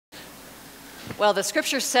Well, the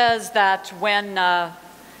scripture says that when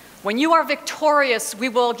you are victorious, we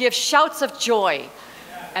will give shouts of joy.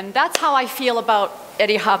 And that's how I feel about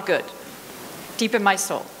Eddie Hobgood, deep in my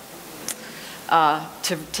soul.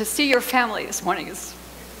 To see your family this morning is...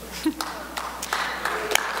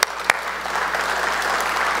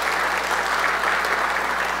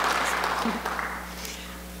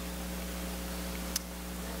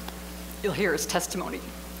 You'll hear his testimony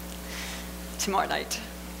tomorrow night,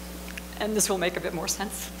 and this will make a bit more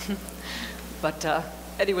sense. But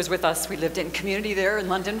Eddie was with us. We lived in community there in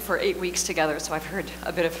London for 8 weeks together, so I've heard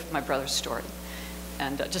a bit of my brother's story.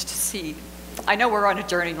 And just to see, I know we're on a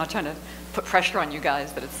journey. I'm not trying to put pressure on you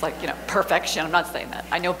guys, but it's like, perfection. I'm not saying that.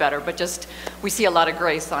 I know better, but just we see a lot of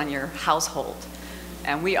grace on your household.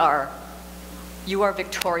 And you are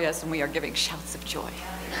victorious, and we are giving shouts of joy.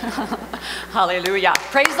 Hallelujah.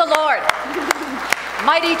 Praise the Lord.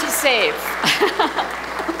 Mighty to save.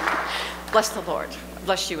 Bless the Lord.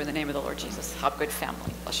 Bless you in the name of the Lord Jesus. Hobgood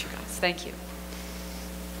family. Bless you guys. Thank you.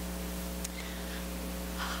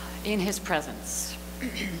 In his presence,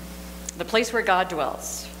 the place where God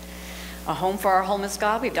dwells. A home for our homeless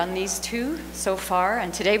God. We've done these 2 so far,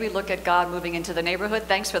 and today we look at God moving into the neighborhood.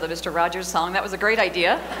 Thanks for the Mr. Rogers song. That was a great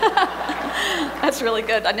idea. That's really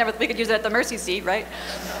good. I never think we could use it at the mercy seat, right?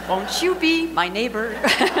 Won't you be my neighbor?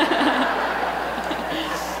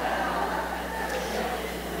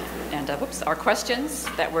 And our questions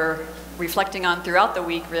that we're reflecting on throughout the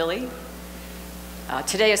week, really.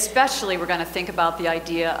 Today especially, we're going to think about the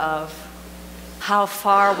idea of how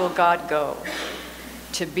far will God go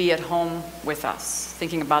to be at home with us,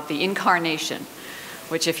 thinking about the incarnation,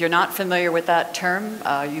 which if you're not familiar with that term,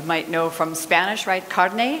 you might know from Spanish, right?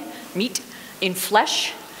 Carne, meat, in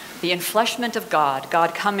flesh, the enfleshment of God,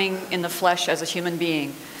 God coming in the flesh as a human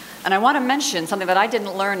being. And I want to mention something that I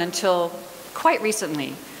didn't learn until quite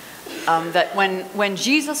recently, that when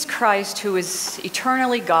Jesus Christ, who is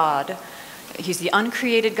eternally God, he's the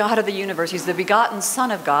uncreated God of the universe. He's the begotten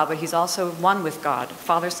Son of God, but he's also one with God,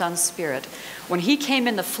 Father, Son, Spirit. When he came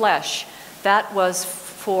in the flesh, that was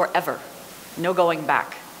forever. No going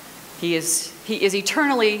back. He is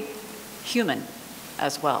eternally human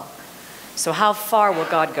as well. So how far will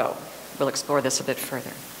God go? We'll explore this a bit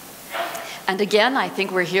further. And again, I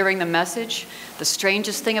think we're hearing the message. The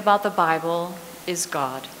strangest thing about the Bible is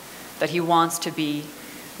God, that he wants to be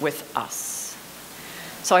with us.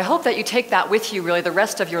 So I hope that you take that with you, really, the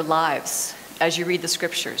rest of your lives as you read the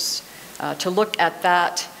scriptures, to look at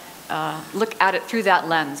that, look at it through that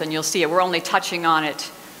lens, and you'll see it. We're only touching on it,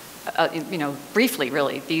 briefly,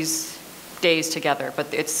 really, these days together,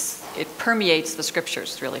 but it permeates the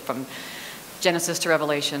scriptures, really, from Genesis to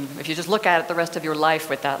Revelation. If you just look at it the rest of your life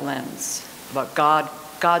with that lens, about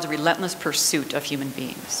God's relentless pursuit of human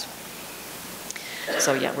beings.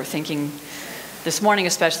 So yeah, we're thinking this morning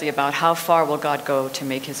especially about how far will God go to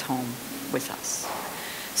make his home with us.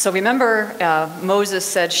 So remember, Moses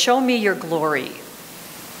said, "Show me your glory."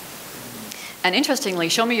 And interestingly,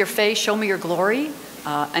 show me your face, show me your glory.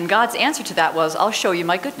 And God's answer to that was, "I'll show you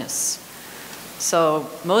my goodness." So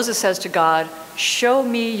Moses says to God, "Show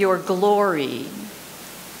me your glory."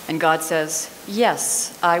 And God says,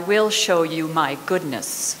 "Yes, I will show you my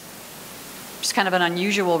goodness." Just kind of an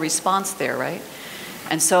unusual response there, right?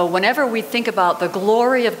 And so whenever we think about the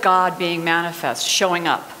glory of God being manifest, showing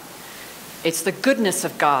up, it's the goodness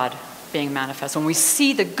of God being manifest. When we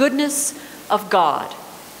see the goodness of God,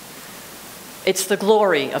 it's the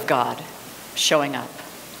glory of God showing up.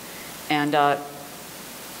 And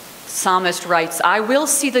psalmist writes, "I will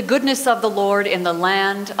see the goodness of the Lord in the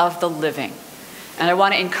land of the living." And I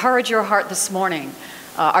want to encourage your heart this morning.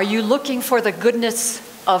 Are you looking for the goodness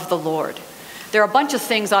of the Lord? There are a bunch of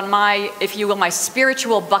things on my, if you will, my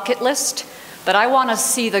spiritual bucket list, but I want to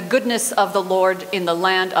see the goodness of the Lord in the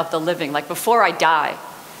land of the living. Like before I die,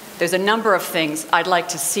 there's a number of things I'd like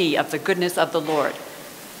to see of the goodness of the Lord.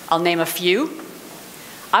 I'll name a few.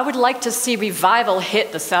 I would like to see revival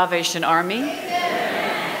hit the Salvation Army.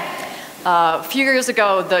 A few years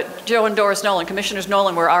ago, Joe and Doris Nolan, Commissioners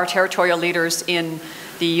Nolan, were our territorial leaders in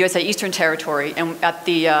the USA Eastern Territory, and at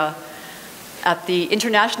the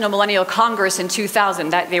International Millennial Congress in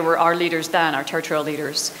 2000, they were our leaders then, our territorial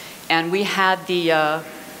leaders, and we had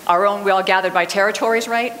our own. We all gathered by territories,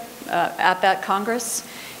 right, at that Congress,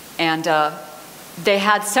 and they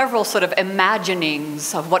had several sort of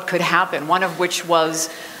imaginings of what could happen. One of which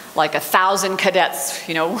was like 1,000 cadets,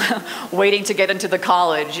 waiting to get into the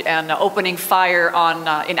college and opening fire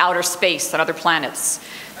in outer space on other planets.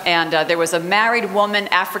 And there was a married woman,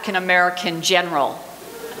 African-American general.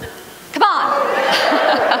 Come on.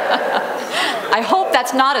 I hope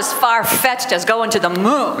that's not as far-fetched as going to the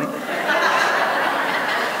moon.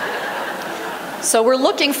 So we're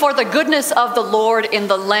looking for the goodness of the Lord in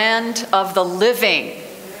the land of the living.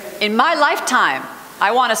 In my lifetime,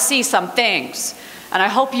 I want to see some things. And I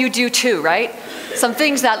hope you do too, right? Some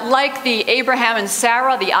things that, like the Abraham and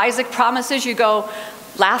Sarah, the Isaac promises, you go,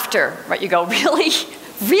 laughter, right? You go, really?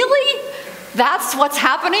 Really? That's what's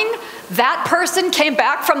happening? That person came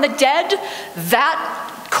back from the dead?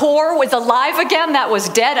 That core was alive again that was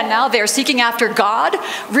dead, and now they're seeking after God?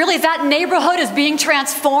 Really, that neighborhood is being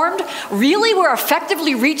transformed? Really, we're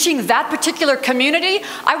effectively reaching that particular community?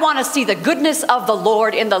 I want to see the goodness of the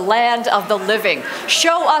Lord in the land of the living.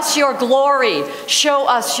 Show us your glory. Show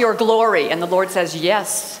us your glory. And the Lord says,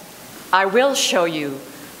 yes, I will show you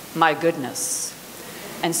my goodness.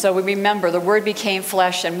 And so we remember the Word became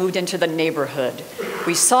flesh and moved into the neighborhood.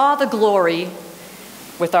 We saw the glory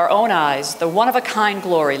with our own eyes, the one-of-a-kind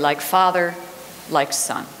glory, like Father, like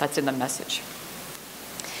Son. That's in the Message.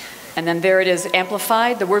 And then there it is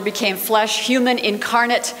amplified. The Word became flesh, human,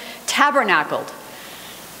 incarnate, tabernacled,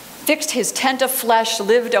 fixed his tent of flesh,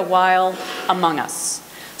 lived a while among us.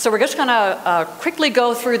 So we're just going to quickly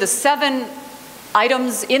go through the 7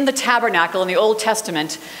 items in the tabernacle in the Old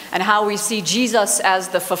Testament and how we see Jesus as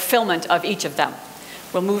the fulfillment of each of them.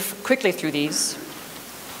 We'll move quickly through these.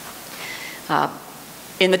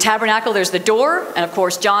 In the tabernacle, there's the door, and of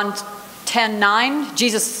course, John 10:9,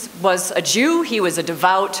 Jesus was a Jew. He was a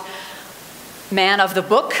devout man of the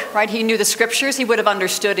book, right? He knew the scriptures. He would have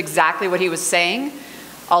understood exactly what he was saying.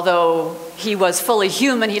 Although he was fully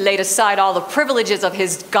human, he laid aside all the privileges of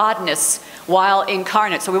his godness while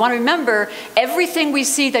incarnate. So we want to remember everything we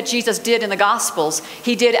see that Jesus did in the Gospels,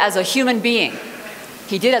 he did as a human being.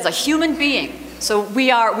 He did as a human being. So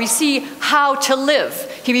we see how to live.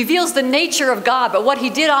 He reveals the nature of God, but what he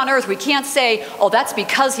did on earth, we can't say, oh, that's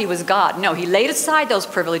because he was God. No, he laid aside those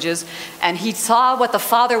privileges, and he saw what the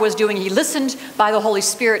Father was doing. He listened by the Holy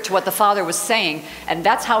Spirit to what the Father was saying, and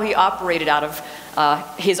that's how he operated out of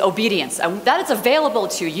his obedience. And that is available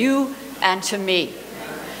to you and to me.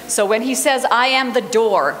 So when he says, I am the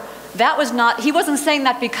door, he wasn't saying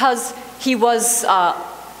that because he was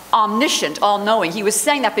omniscient, all-knowing. He was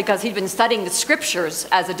saying that because he'd been studying the scriptures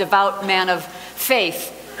as a devout man of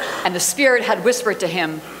faith, and the Spirit had whispered to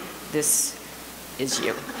him, this is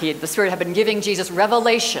you. The Spirit had been giving Jesus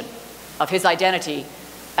revelation of his identity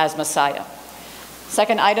as Messiah.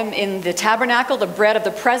 Second item in the tabernacle, the bread of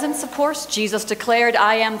the presence, of course. Jesus declared,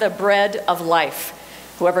 I am the bread of life.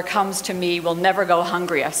 Whoever comes to me will never go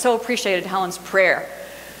hungry. I so appreciated Helen's prayer.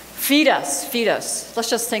 Feed us, feed us. Let's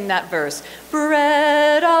just sing that verse.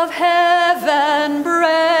 Bread of heaven,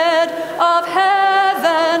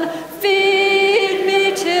 feed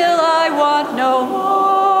me till I want no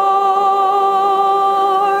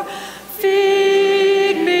more.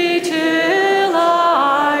 Feed me till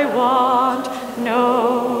I want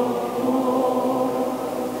no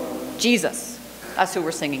more. Jesus, that's who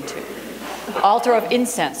we're singing to. Altar of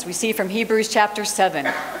incense, we see from Hebrews chapter 7.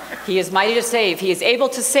 He is mighty to save. He is able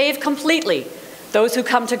to save completely those who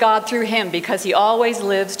come to God through him because he always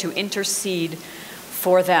lives to intercede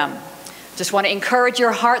for them. Just want to encourage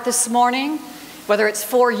your heart this morning, whether it's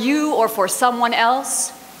for you or for someone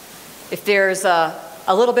else. If there's a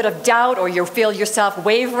little bit of doubt or you feel yourself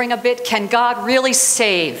wavering a bit, can God really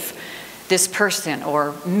save this person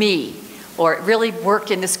or me or really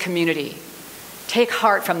work in this community? Take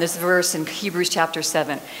heart from this verse in Hebrews chapter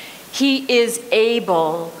 7. He is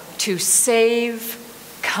able to save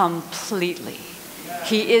completely.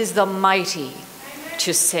 He is the mighty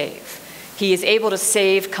to save. He is able to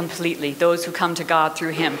save completely those who come to God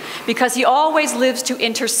through him because he always lives to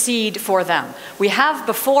intercede for them. We have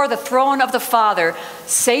before the throne of the Father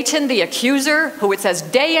Satan, the accuser, who it says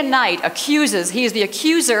day and night accuses. He is the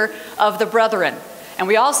accuser of the brethren. And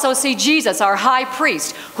we also see Jesus, our high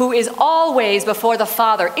priest, who is always before the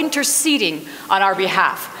Father interceding on our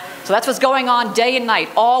behalf. So that's what's going on day and night,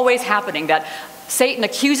 always happening, that Satan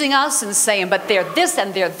accusing us and saying, but they're this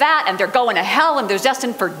and they're that, and they're going to hell, and they're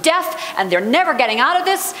destined for death, and they're never getting out of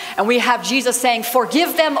this. And we have Jesus saying,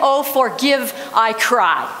 forgive them, oh, forgive, I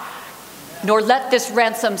cry. Nor let this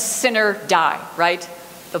ransomed sinner die, right?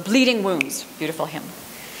 The bleeding wounds, beautiful hymn.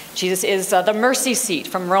 Jesus is the mercy seat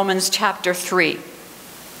from Romans chapter 3.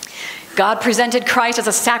 God presented Christ as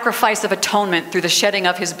a sacrifice of atonement through the shedding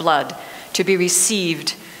of his blood to be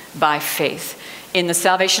received by faith. In the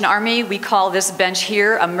Salvation Army, we call this bench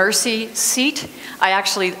here a mercy seat. I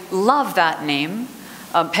actually love that name.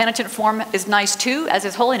 Penitent form is nice too, as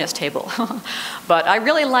is holiness table. But I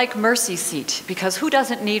really like mercy seat because who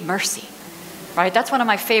doesn't need mercy, right? That's one of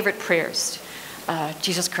my favorite prayers.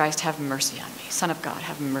 Jesus Christ, have mercy on me. Son of God,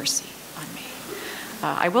 have mercy on me.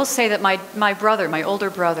 I will say that my brother, my older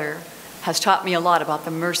brother, has taught me a lot about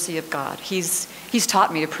the mercy of God. He's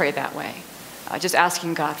taught me to pray that way, just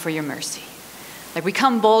asking God for your mercy. Like we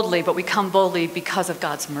come boldly, but we come boldly because of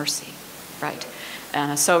God's mercy, right?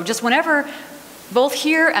 And so just whenever, both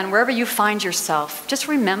here and wherever you find yourself, just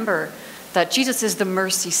remember that Jesus is the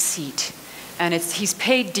mercy seat, and he's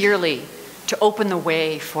paid dearly to open the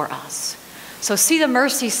way for us. So see the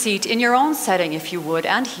mercy seat in your own setting, if you would,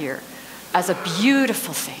 and here, as a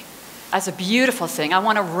beautiful thing, as a beautiful thing. I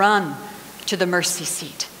want to run to the mercy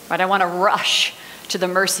seat, right? I want to rush to the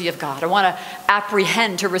mercy of God. I want to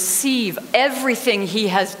apprehend, to receive everything he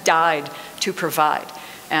has died to provide.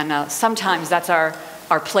 And sometimes that's our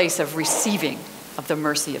place of receiving of the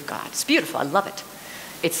mercy of God. It's beautiful. I love it.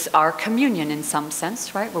 It's our communion in some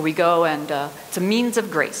sense, right? Where we go and it's a means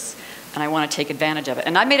of grace. And I want to take advantage of it.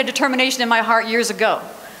 And I made a determination in my heart years ago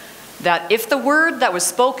that if the word that was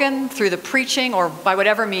spoken through the preaching or by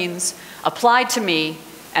whatever means applied to me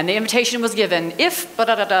and the invitation was given, if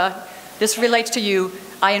this relates to you,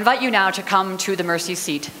 I invite you now to come to the mercy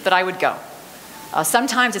seat, that I would go.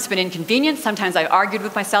 Sometimes it's been inconvenient. Sometimes I've argued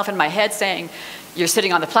with myself in my head saying, you're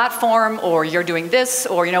sitting on the platform, or you're doing this,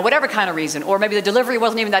 or whatever kind of reason. Or maybe the delivery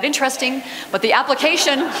wasn't even that interesting, but the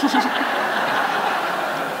application,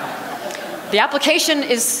 the application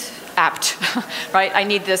is apt, right? I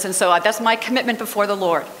need this, and so that's my commitment before the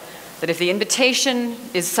Lord. That if the invitation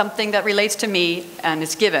is something that relates to me and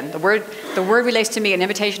is given, the word relates to me and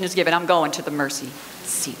invitation is given, I'm going to the mercy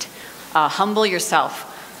seat. Humble yourself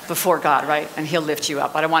before God, right? And he'll lift you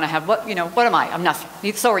up. I don't want to have, what am I? I'm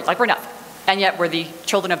nothing. So we're nothing. And yet we're the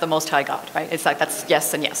children of the Most High God, right? It's like that's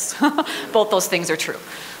yes and yes. Both those things are true.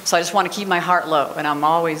 So I just want to keep my heart low, and I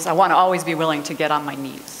want to always be willing to get on my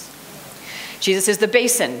knees. Jesus is the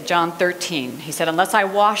basin, John 13. He said, unless I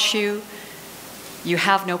wash you, you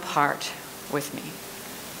have no part with me.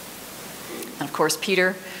 And of course,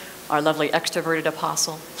 Peter, our lovely extroverted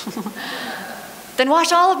apostle, then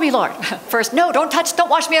wash all of me, Lord. First, no, don't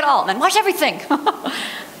wash me at all. And then wash everything.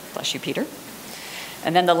 Bless you, Peter.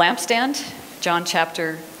 And then the lampstand, John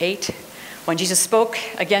chapter 8. When Jesus spoke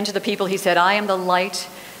again to the people, he said, I am the light.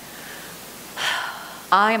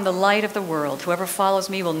 I am the light of the world. Whoever follows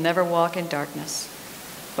me will never walk in darkness,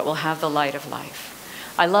 but will have the light of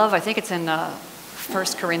life. I think it's in 1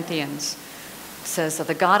 Corinthians, it says that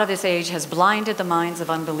the God of this age has blinded the minds of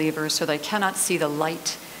unbelievers so they cannot see the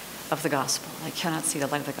light of the gospel. They cannot see the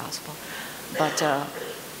light of the gospel.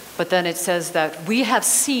 But then it says that we have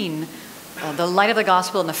seen the light of the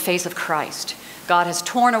gospel in the face of Christ. God has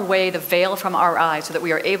torn away the veil from our eyes so that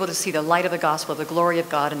we are able to see the light of the gospel, the glory of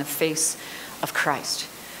God in the face of Christ.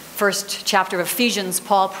 First chapter of Ephesians,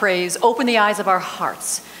 Paul prays, open the eyes of our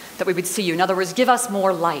hearts that we would see you. In other words, give us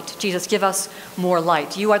more light. Jesus, give us more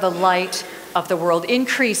light. You are the light of the world.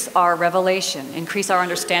 Increase our revelation. Increase our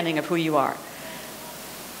understanding of who you are.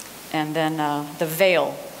 And then the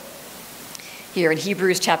veil here in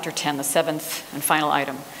Hebrews chapter 10, the seventh and final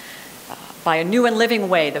item. By a new and living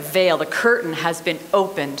way, the veil, the curtain has been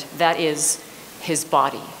opened. That is his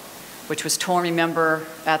body, which was torn, remember,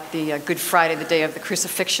 at the Good Friday, the day of the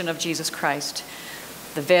crucifixion of Jesus Christ.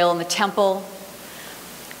 The veil in the temple,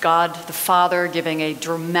 God the Father giving a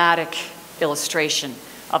dramatic illustration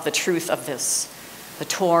of the truth of this.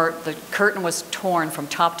 The curtain was torn from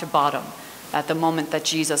top to bottom at the moment that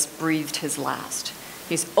Jesus breathed his last.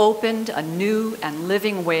 He's opened a new and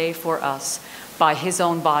living way for us by his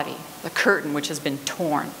own body, the curtain which has been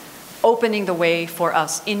torn, opening the way for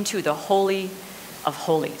us into the Holy of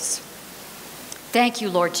Holies. Thank you,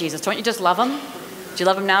 Lord Jesus. Don't you just love him? Do you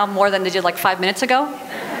love him now more than you did like 5 minutes ago?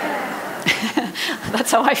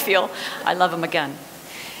 That's how I feel. I love him again.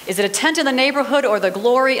 Is it a tent in the neighborhood or the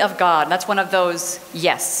glory of God? And that's one of those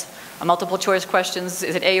yes. A multiple choice questions.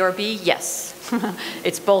 Is it A or B? Yes.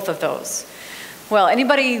 It's both of those. Well,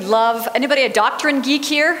 anybody a doctrine geek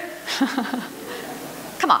here?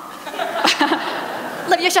 Come on.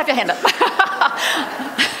 Let me just have your hand up.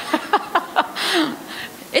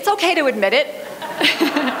 It's okay to admit it.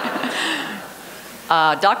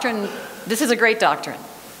 Doctrine, this is a great doctrine.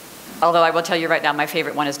 Although I will tell you right now, my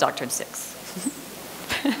favorite one is Doctrine 6.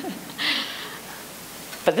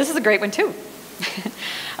 But this is a great one too.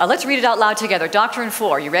 Let's read it out loud together. Doctrine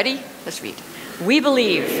 4, you ready? Let's read. We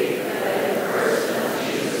believe.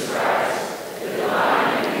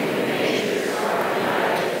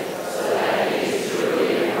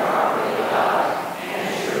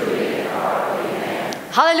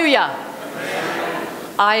 Hallelujah.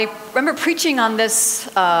 I remember preaching on this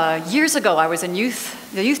years ago. I was in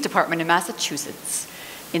the youth department in Massachusetts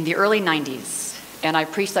in the early 90s, and I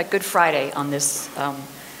preached that Good Friday on this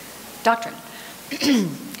doctrine.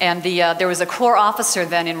 And there was a Corps officer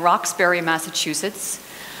then in Roxbury, Massachusetts,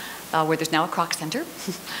 where there's now a Kroc Center,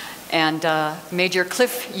 and Major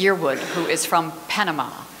Cliff Yearwood, who is from Panama,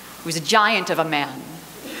 who was a giant of a man,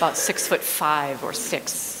 about 6'5" or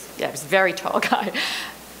 6. Yeah, he was a very tall guy,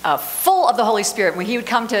 full of the Holy Spirit. When he would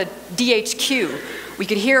come to DHQ, we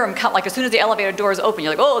could hear him come, like as soon as the elevator doors open,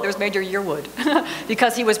 you're like, oh, there's Major Yearwood,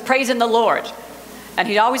 because he was praising the Lord. And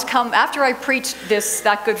he'd always come, after I preached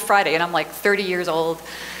that Good Friday, and I'm like 30 years old,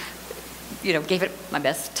 gave it my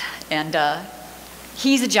best, and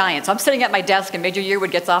he's a giant. So I'm sitting at my desk, and Major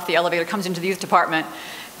Yearwood gets off the elevator, comes into the youth department,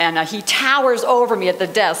 and he towers over me at the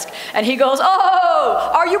desk, and he goes,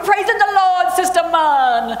 oh, are you praising the Lord, Sister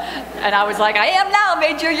Munn? And I was like, I am now,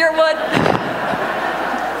 Major Yearwood.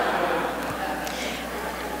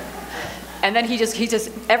 And then he just,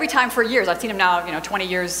 every time for years, I've seen him now, 20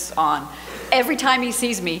 years on, every time he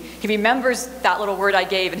sees me, he remembers that little word I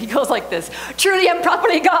gave, and he goes like this, truly and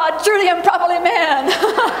properly God, truly and properly man.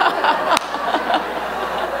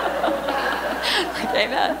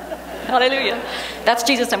 Amen. Hallelujah. That's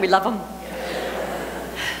Jesus, and we love him.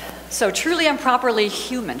 So truly and properly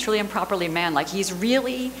human, truly and properly man, like he's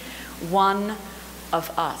really one of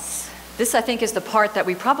us. This, I think, is the part that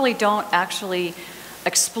we probably don't actually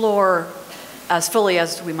explore as fully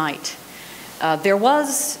as we might. There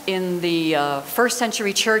was in the first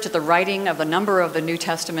century church, at the writing of a number of the New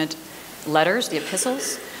Testament letters, the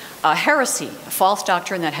epistles, a heresy, a false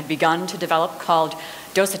doctrine that had begun to develop called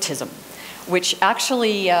Docetism, which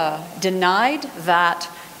actually denied that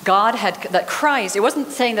Christ, it wasn't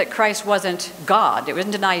saying that Christ wasn't God, it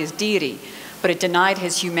wasn't denying his deity, but it denied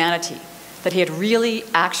his humanity, that he had really,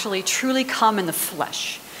 actually, truly come in the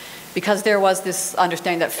flesh, because there was this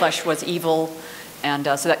understanding that flesh was evil, and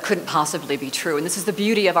so that couldn't possibly be true. And this is the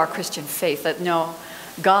beauty of our Christian faith, that no,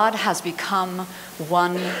 God has become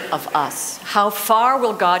one of us. How far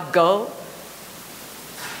will God go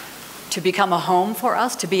to become a home for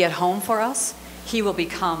us, to be at home for us? He will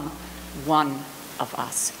become one of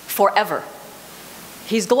us forever.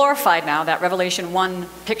 He's glorified now, that Revelation 1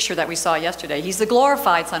 picture that we saw yesterday. He's the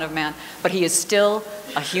glorified Son of Man, but he is still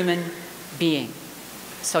a human being.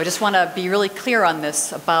 So I just want to be really clear on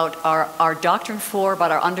this about our doctrine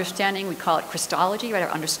about our understanding. We call it Christology, right?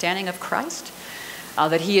 Our understanding of Christ,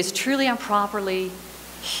 that he is truly and properly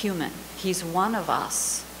human. He's one of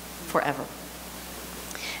us forever.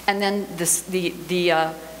 And then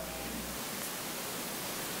the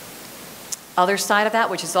other side of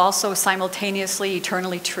that, which is also simultaneously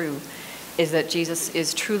eternally true, is that Jesus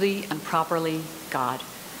is truly and properly God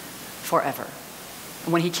forever.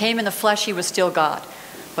 When he came in the flesh, he was still God.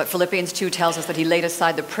 But Philippians 2 tells us that he laid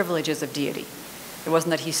aside the privileges of deity. It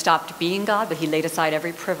wasn't that he stopped being God, but he laid aside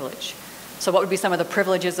every privilege. So what would be some of the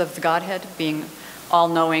privileges of the Godhead? Being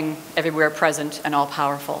all-knowing, everywhere present, and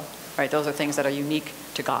all-powerful. Right? Those are things that are unique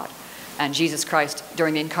to God. And Jesus Christ,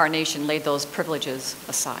 during the incarnation, laid those privileges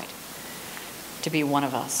aside to be one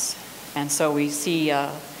of us. And so we see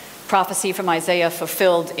prophecy from Isaiah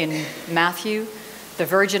fulfilled in Matthew. The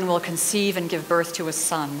virgin will conceive and give birth to a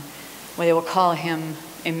son, where they will call him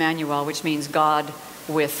Emmanuel, which means God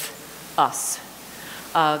with us.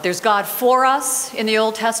 There's God for us in the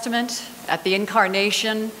Old Testament. At the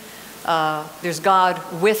incarnation, there's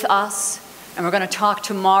God with us. And we're going to talk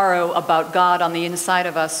tomorrow about God on the inside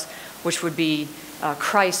of us, which would be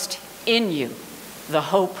Christ in you, the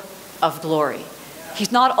hope of glory.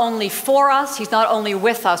 He's not only for us, he's not only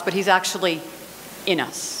with us, but he's actually in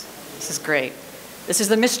us. This is great. This is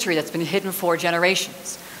the mystery that's been hidden for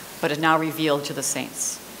generations, but is now revealed to the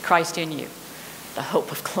saints. Christ in you, the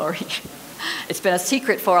hope of glory. It's been a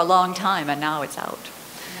secret for a long time, and now it's out.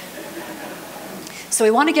 So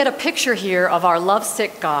we want to get a picture here of our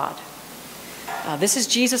lovesick God. This is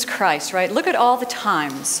Jesus Christ, right? Look at all the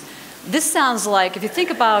times. This sounds like, if you think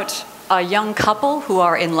about a young couple who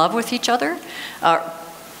are in love with each other,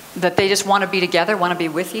 that they just want to be together, want to be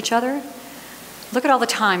with each other. Look at all the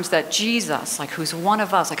times that Jesus, like who's one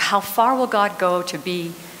of us, like how far will God go to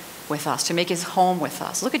be with us, to make his home with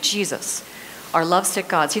us? Look at Jesus, our lovesick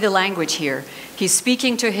God. See the language here. He's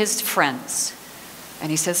speaking to his friends,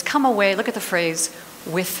 and he says, come away, look at the phrase,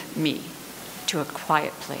 with me, to a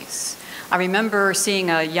quiet place. I remember seeing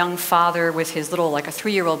a young father with his little, like a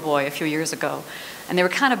 3-year-old boy a few years ago, and they were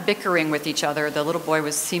kind of bickering with each other. The little boy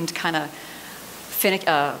seemed kind of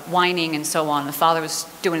whining and so on. The father was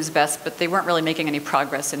doing his best, but they weren't really making any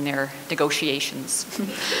progress in their negotiations.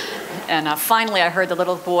 And finally I heard the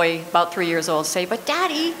little boy, about 3 years old, say, but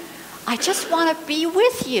Daddy, I just want to be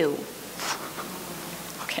with you.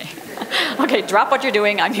 Okay, okay, drop what you're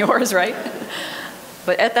doing, I'm yours, right?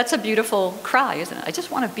 But that's a beautiful cry, isn't it? I just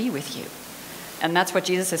want to be with you. And that's what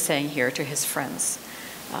Jesus is saying here to his friends.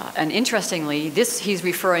 And interestingly, he's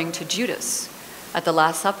referring to Judas at the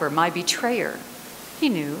Last Supper, my betrayer. He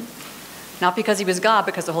knew, not because he was God,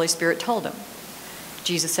 because the Holy Spirit told him.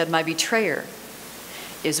 Jesus said, my betrayer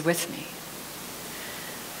is with me.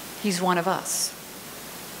 He's one of us.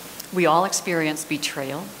 We all experience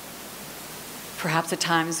betrayal. Perhaps at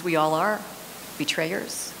times we all are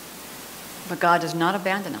betrayers. But God does not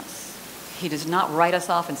abandon us. He does not write us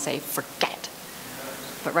off and say, forget.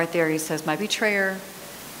 But right there he says, my betrayer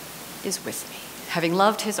is with me. Having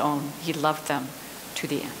loved his own, he loved them to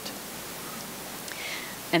the end.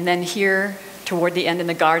 And then here, toward the end in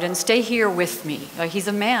the garden, stay here with me. He's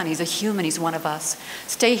a man, he's a human, he's one of us.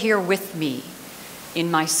 Stay here with me in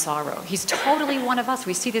my sorrow. He's totally one of us.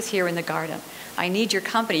 We see this here in the garden. I need your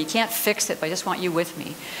company. You can't fix it, but I just want you with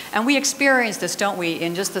me. And we experience this, don't we,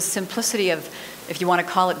 in just the simplicity of, if you want to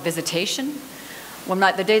call it visitation.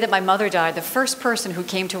 The day that my mother died, the first person who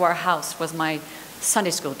came to our house was my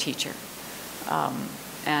Sunday school teacher.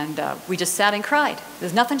 We just sat and cried.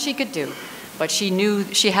 There's nothing she could do, but she knew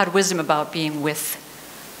she had wisdom about being with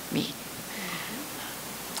me.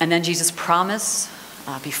 And then Jesus promised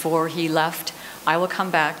before he left, I will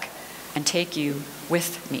come back and take you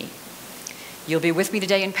with me. You'll be with me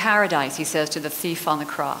today in paradise, he says to the thief on the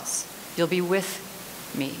cross. You'll be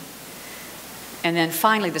with me. And then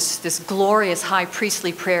finally, this glorious high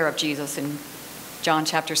priestly prayer of Jesus in John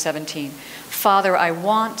chapter 17. Father, I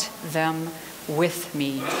want them with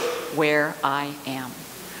me where I am.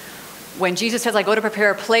 When Jesus says, I go to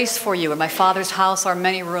prepare a place for you, in my Father's house are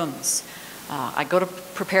many rooms. I go to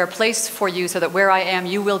prepare a place for you so that where I am,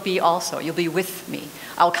 you will be also. You'll be with me.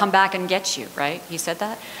 I'll come back and get you, right? He said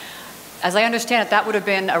that. As I understand it, that would have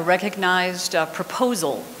been a recognized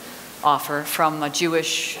proposal offer from a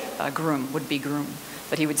Jewish groom, would-be groom.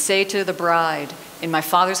 That he would say to the bride, in my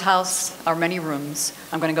Father's house are many rooms.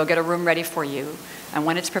 I'm going to go get a room ready for you. And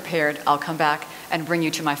when it's prepared, I'll come back and bring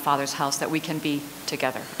you to my Father's house that we can be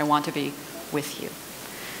together. I want to be with you.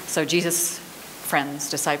 So Jesus' friends,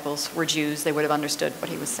 disciples, were Jews. They would have understood what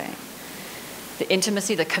he was saying. The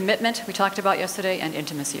intimacy, the commitment we talked about yesterday, and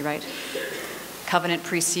intimacy, right? Covenant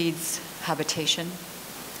precedes habitation.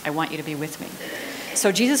 I want you to be with me.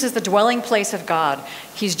 So Jesus is the dwelling place of God.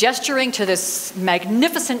 He's gesturing to this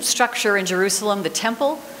magnificent structure in Jerusalem, the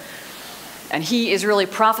temple, and he is really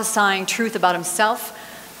prophesying truth about himself,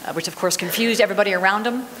 which of course confused everybody around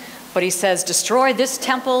him. But he says, destroy this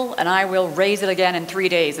temple and I will raise it again in 3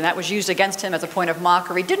 days. And that was used against him as a point of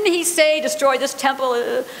mockery. Didn't he say, destroy this temple?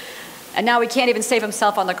 And now he can't even save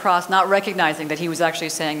himself on the cross, not recognizing that he was actually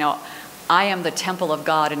saying, no, I am the temple of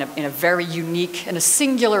God in a very unique, in a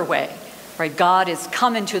singular way. Right? God is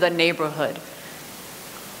come into the neighborhood.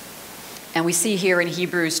 And we see here in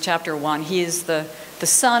Hebrews chapter 1, he is the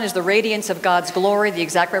Son is the radiance of God's glory, the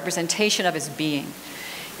exact representation of his being.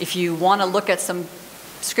 If you want to look at some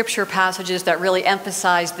scripture passages that really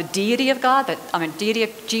emphasize the deity of God, deity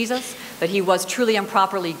of Jesus, that he was truly and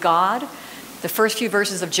properly God, the first few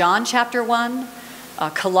verses of John chapter 1,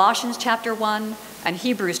 Colossians chapter 1, and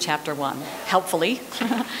Hebrews chapter 1, helpfully,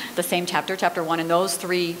 the same chapter 1, and those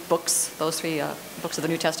three books of the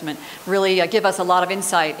New Testament really give us a lot of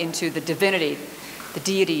insight into the divinity, the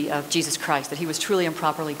deity of Jesus Christ, that he was truly and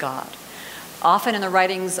properly God. Often in the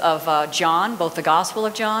writings of John, both the Gospel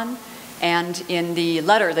of John and in the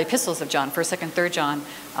epistles of John, 1st, 2nd, 3rd John,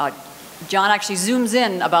 John actually zooms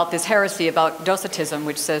in about this heresy about docetism,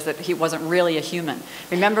 which says that he wasn't really a human.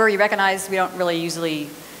 Remember, you recognize we don't really usually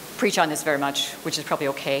preach on this very much, which is probably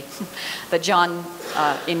okay. That John,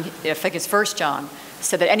 I think it's 1 John,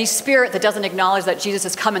 said that any spirit that doesn't acknowledge that Jesus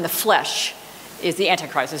has come in the flesh is the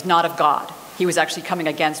Antichrist, is not of God. He was actually coming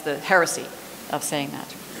against the heresy of saying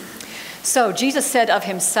that. So Jesus said of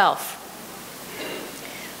himself,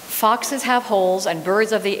 foxes have holes and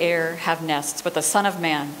birds of the air have nests, but the Son of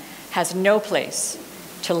Man has no place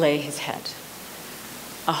to lay his head.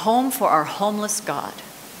 A home for our homeless God.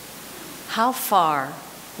 How far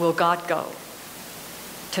will God go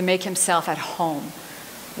to make himself at home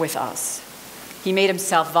with us? He made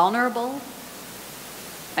himself vulnerable,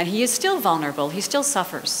 and he is still vulnerable. He still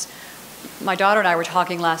suffers. My daughter and I were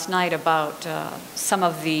talking last night about some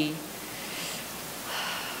of the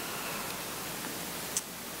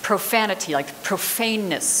profanity, like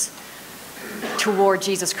profaneness toward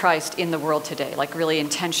Jesus Christ in the world today, like really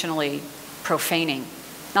intentionally profaning,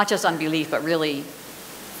 not just unbelief, but really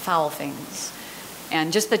foul things.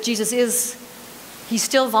 And just that Jesus he's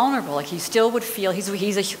still vulnerable, like he still would feel, he's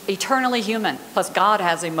eternally human, plus God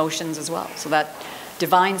has emotions as well, so that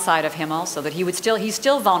divine side of him also, that he's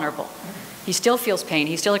still vulnerable. He still feels pain,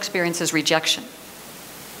 he still experiences rejection.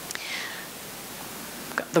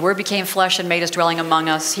 The Word became flesh and made his dwelling among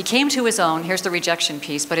us. He came to his own, here's the rejection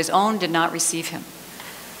piece, but his own did not receive him.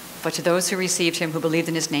 But to those who received him, who believed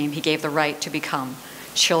in his name, he gave the right to become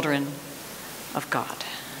children of God.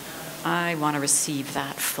 I want to receive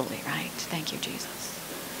that fully, right? Thank you, Jesus.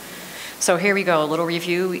 So here we go, a little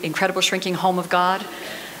review. Incredible shrinking home of God.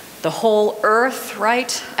 The whole earth,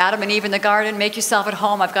 right? Adam and Eve in the garden, make yourself at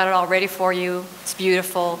home. I've got it all ready for you. It's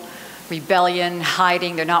beautiful. Rebellion,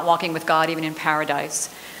 hiding. They're not walking with God even in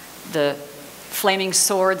paradise. The flaming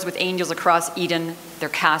swords with angels across Eden, they're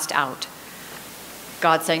cast out.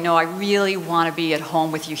 God saying, no, I really want to be at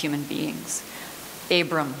home with you human beings.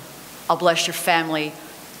 Abram, I'll bless your family.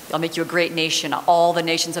 I'll make you a great nation. All the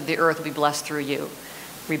nations of the earth will be blessed through you.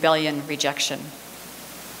 Rebellion, rejection.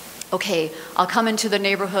 Okay, I'll come into the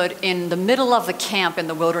neighborhood in the middle of the camp in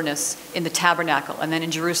the wilderness, in the tabernacle, and then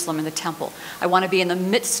in Jerusalem in the temple. I want to be in the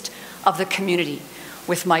midst of the community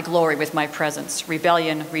with my glory, with my presence.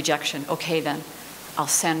 Rebellion, rejection. Okay then, I'll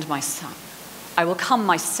send my son. I will come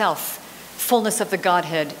myself, fullness of the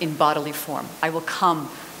Godhead in bodily form. I will come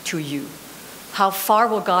to you. How far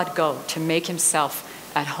will God go to make himself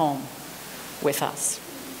at home with us?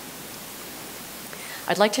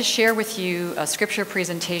 I'd like to share with you a scripture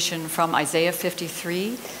presentation from Isaiah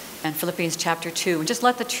 53 and Philippians chapter 2. And just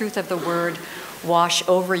let the truth of the word wash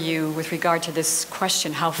over you with regard to this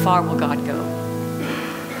question, how far will God go?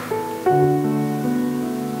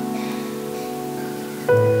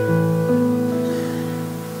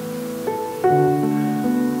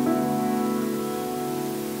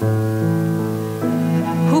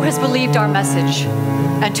 Who has believed our message?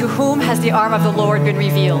 And to whom has the arm of the Lord been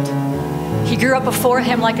revealed? He grew up before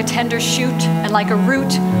him like a tender shoot and like a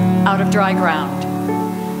root out of dry ground.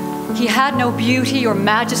 He had no beauty or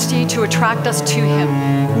majesty to attract us to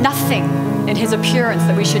him, nothing in his appearance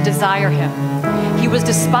that we should desire him. He was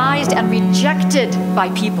despised and rejected by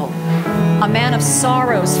people, a man of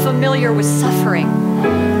sorrows, familiar with suffering,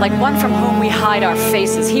 like one from whom we hide our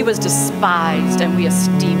faces. He was despised and we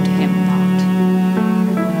esteemed him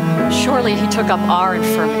not. Surely he took up our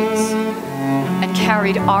infirmities and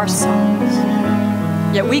carried our sorrows.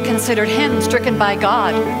 Yet we considered him stricken by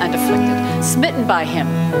God and afflicted, smitten by him.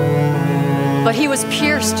 But he was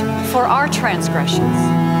pierced for our transgressions.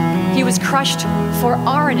 He was crushed for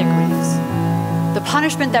our iniquities. The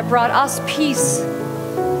punishment that brought us peace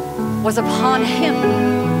was upon him.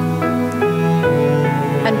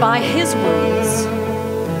 And by his wounds,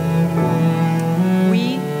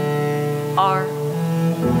 we are healed.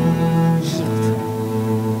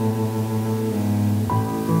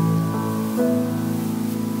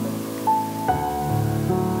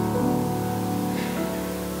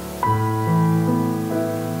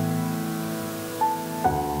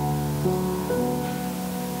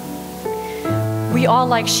 We all,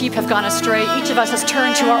 like sheep, have gone astray. Each of us has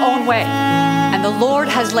turned to our own way. And the Lord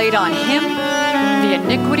has laid on him the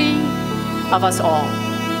iniquity of us all.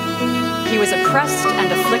 He was oppressed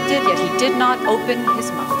and afflicted, yet he did not open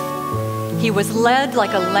his mouth. He was led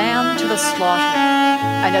like a lamb to the slaughter,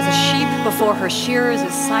 and as a sheep before her shearers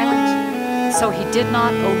is silent, so he did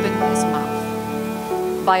not open his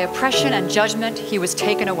mouth. By oppression and judgment he was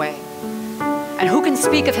taken away. And who can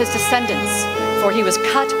speak of his descendants? For he was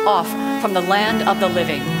cut off from the land of the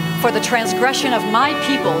living. For the transgression of my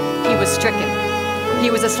people he was stricken. He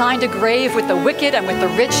was assigned a grave with the wicked and with the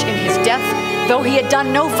rich in his death, though he had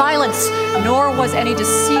done no violence, nor was any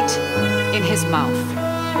deceit in his mouth.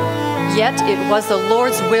 Yet it was the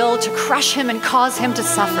Lord's will to crush him and cause him to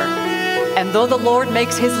suffer. And though the Lord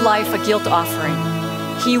makes his life a guilt offering,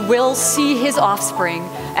 he will see his offspring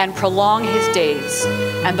and prolong his days,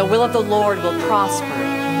 and the will of the Lord will prosper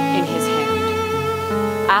in his hand.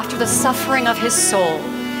 After the suffering of his soul,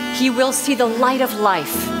 he will see the light of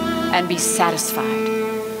life and be satisfied.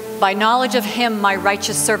 By knowledge of him, my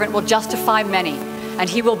righteous servant will justify many, and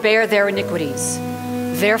he will bear their iniquities.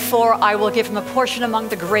 Therefore, I will give him a portion among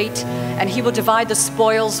the great, and he will divide the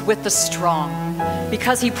spoils with the strong,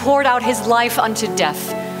 because he poured out his life unto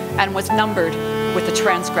death and was numbered with the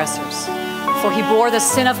transgressors. For he bore the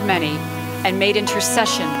sin of many and made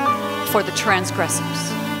intercession for the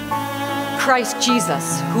transgressors. Christ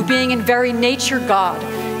Jesus, who being in very nature God,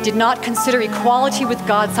 did not consider equality with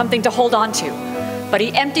God something to hold on to, but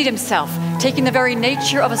he emptied himself, taking the very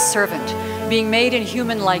nature of a servant, being made in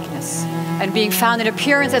human likeness, and being found in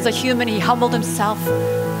appearance as a human, he humbled himself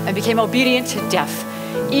and became obedient to death,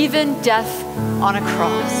 even death on a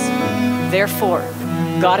cross. Therefore,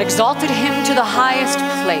 God exalted him to the highest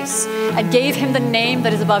place and gave him the name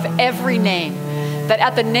that is above every name, that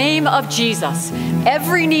at the name of Jesus,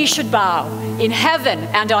 every knee should bow in heaven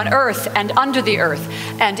and on earth and under the earth,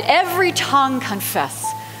 and every tongue confess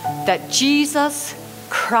that Jesus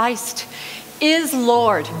Christ is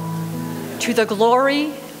Lord, to the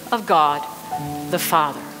glory of God the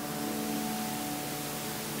Father.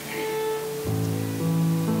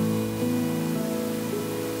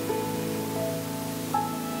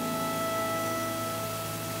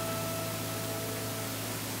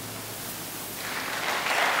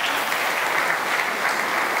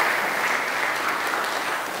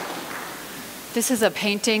 This is a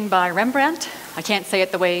painting by Rembrandt. I can't say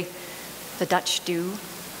it the way the Dutch do.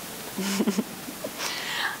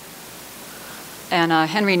 And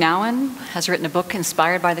Henry Nouwen has written a book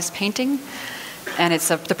inspired by this painting, and it's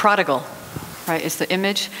the prodigal, right? It's the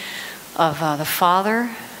image of the father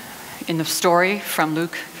in the story from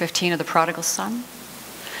Luke 15 of the prodigal son.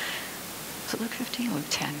 Is it Luke 15 or Luke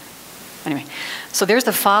 10? Anyway, so there's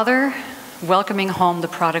the father welcoming home the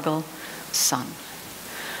prodigal son.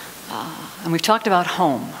 And we've talked about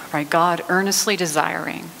home, right? God earnestly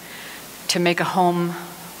desiring to make a home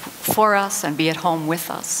for us and be at home with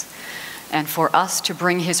us, and for us to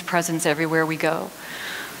bring his presence everywhere we go,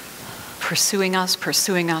 pursuing us,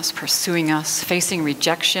 pursuing us, pursuing us, facing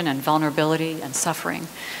rejection and vulnerability and suffering,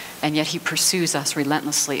 and yet he pursues us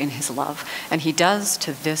relentlessly in his love, and he does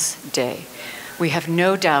to this day. We have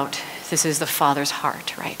no doubt this is the Father's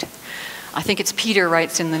heart, right? I think it's Peter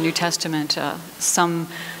writes in the New Testament,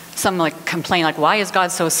 some like complain, like, why is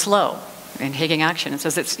God so slow in taking action? It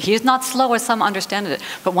says he is not slow as some understand it,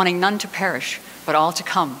 but wanting none to perish, but all to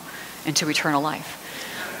come into eternal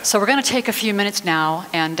life. So we're going to take a few minutes now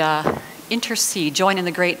and intercede, join in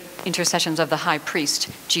the great intercessions of the high priest,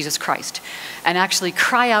 Jesus Christ, and actually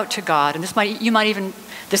cry out to God. And this might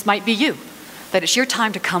be you, that it's your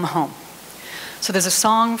time to come home. So there's a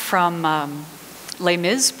song from Les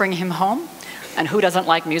Mis, Bring Him Home. And who doesn't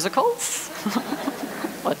like musicals?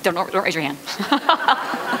 Well, don't raise your hand.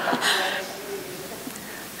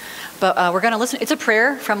 But we're going to listen. It's a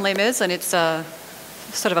prayer from Les Mis, and it's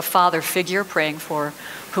sort of a father figure praying for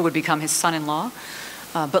who would become his son-in-law.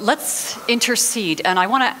 But let's intercede. And I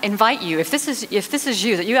want to invite you, if this is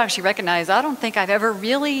you, that you actually recognize, I don't think I've ever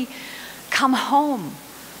really come home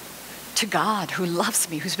to God, who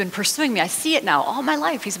loves me, who's been pursuing me. I see it now all my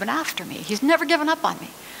life. He's been after me. He's never given up on me.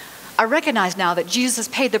 I recognize now that Jesus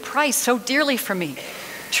paid the price so dearly for me.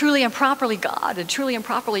 Truly and properly God and truly and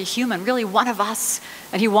properly human, really one of us,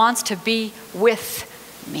 and he wants to be with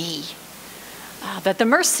me. That the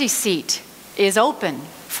mercy seat is open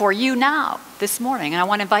for you now, this morning, and I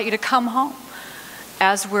want to invite you to come home.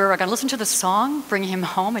 As we're going to listen to the song, Bring Him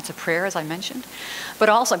Home, it's a prayer, as I mentioned. But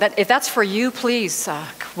also, if that's for you, please,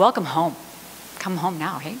 welcome home. Come home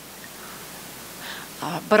now, hey?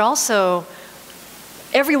 But also,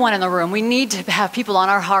 everyone in the room, we need to have people on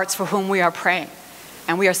our hearts for whom we are praying.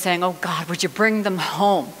 And we are saying, oh God, would you bring them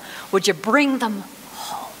home? Would you bring them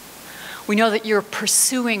home? We know that you're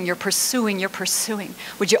pursuing.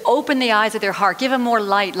 Would you open the eyes of their heart? Give them more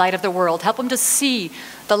light of the world. Help them to see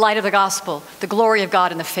the light of the gospel, the glory of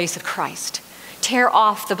God in the face of Christ. Tear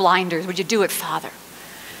off the blinders. Would you do it, Father?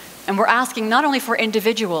 And we're asking not only for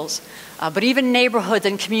individuals, but even neighborhoods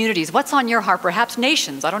and communities. What's on your heart? Perhaps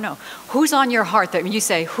nations, I don't know. Who's on your heart that when you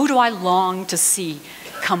say, who do I long to see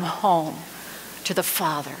come home to the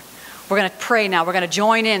Father? We're going to pray now. We're going to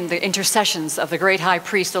join in the intercessions of the great high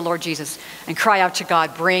priest, the Lord Jesus, and cry out to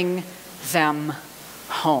God, bring them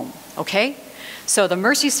home. Okay? So the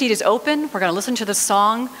mercy seat is open. We're going to listen to the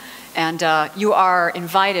song, and you are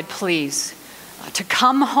invited, please, to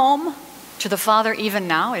come home to the Father even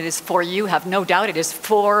now. It is for you, have no doubt. It is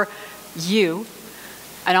for you,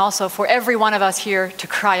 and also for every one of us here to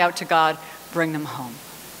cry out to God, bring them home.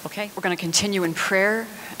 Okay? We're going to continue in prayer,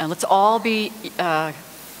 and let's all be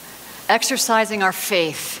exercising our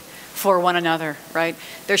faith for one another, right?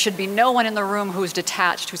 There should be no one in the room who's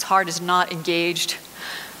detached, whose heart is not engaged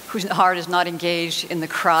in the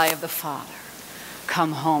cry of the Father.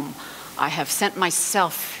 Come home. I have sent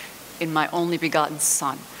myself in my only begotten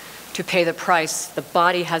Son to pay the price. The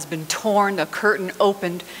body has been torn, the curtain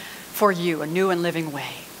opened for you, a new and living way.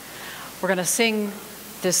 We're going to sing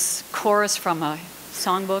this chorus from a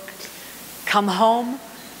songbook. Come home,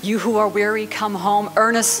 you who are weary, come home.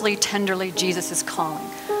 Earnestly, tenderly, Jesus is calling.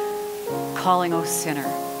 Calling, oh sinner,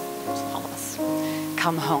 all of us,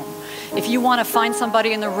 come home. If you want to find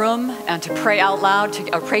somebody in the room and to pray out loud,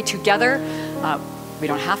 or pray together, we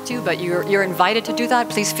don't have to, but you're invited to do that.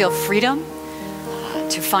 Please feel freedom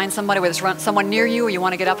to find somebody, whether it's someone near you or you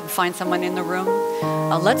want to get up and find someone in the room.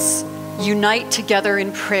 Let's unite together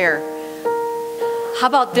in prayer. How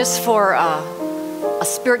about this for a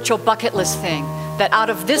spiritual bucket list thing? That out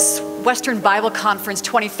of this Western Bible Conference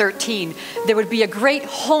 2013, there would be a great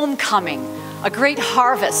homecoming a great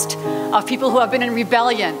harvest of people who have been in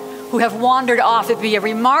rebellion, who have wandered off. It'd be a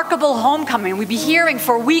remarkable homecoming. We'd be hearing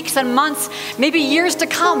for weeks and months, maybe years to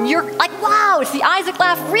come. You're like, wow, it's the Isaac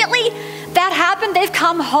laugh. Really? That happened? They've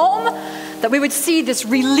come home? That we would see this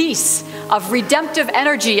release of redemptive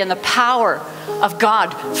energy and the power of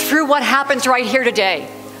God through what happens right here today.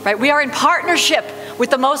 Right? We are in partnership with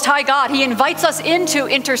the Most High God. He invites us into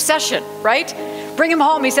intercession, right? Bring him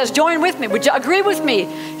home. He says, join with me. Would you agree with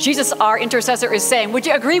me? Jesus, our intercessor, is saying, would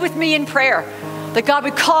you agree with me in prayer? That God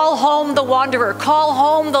would call home the wanderer, call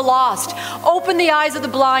home the lost, open the eyes of the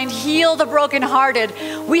blind, heal the brokenhearted.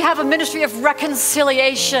 We have a ministry of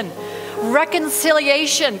reconciliation.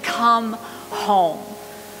 Reconciliation, come home.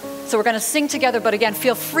 So we're going to sing together, but again,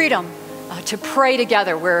 feel freedom to pray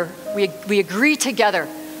together where we agree together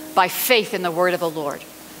by faith in the word of the Lord.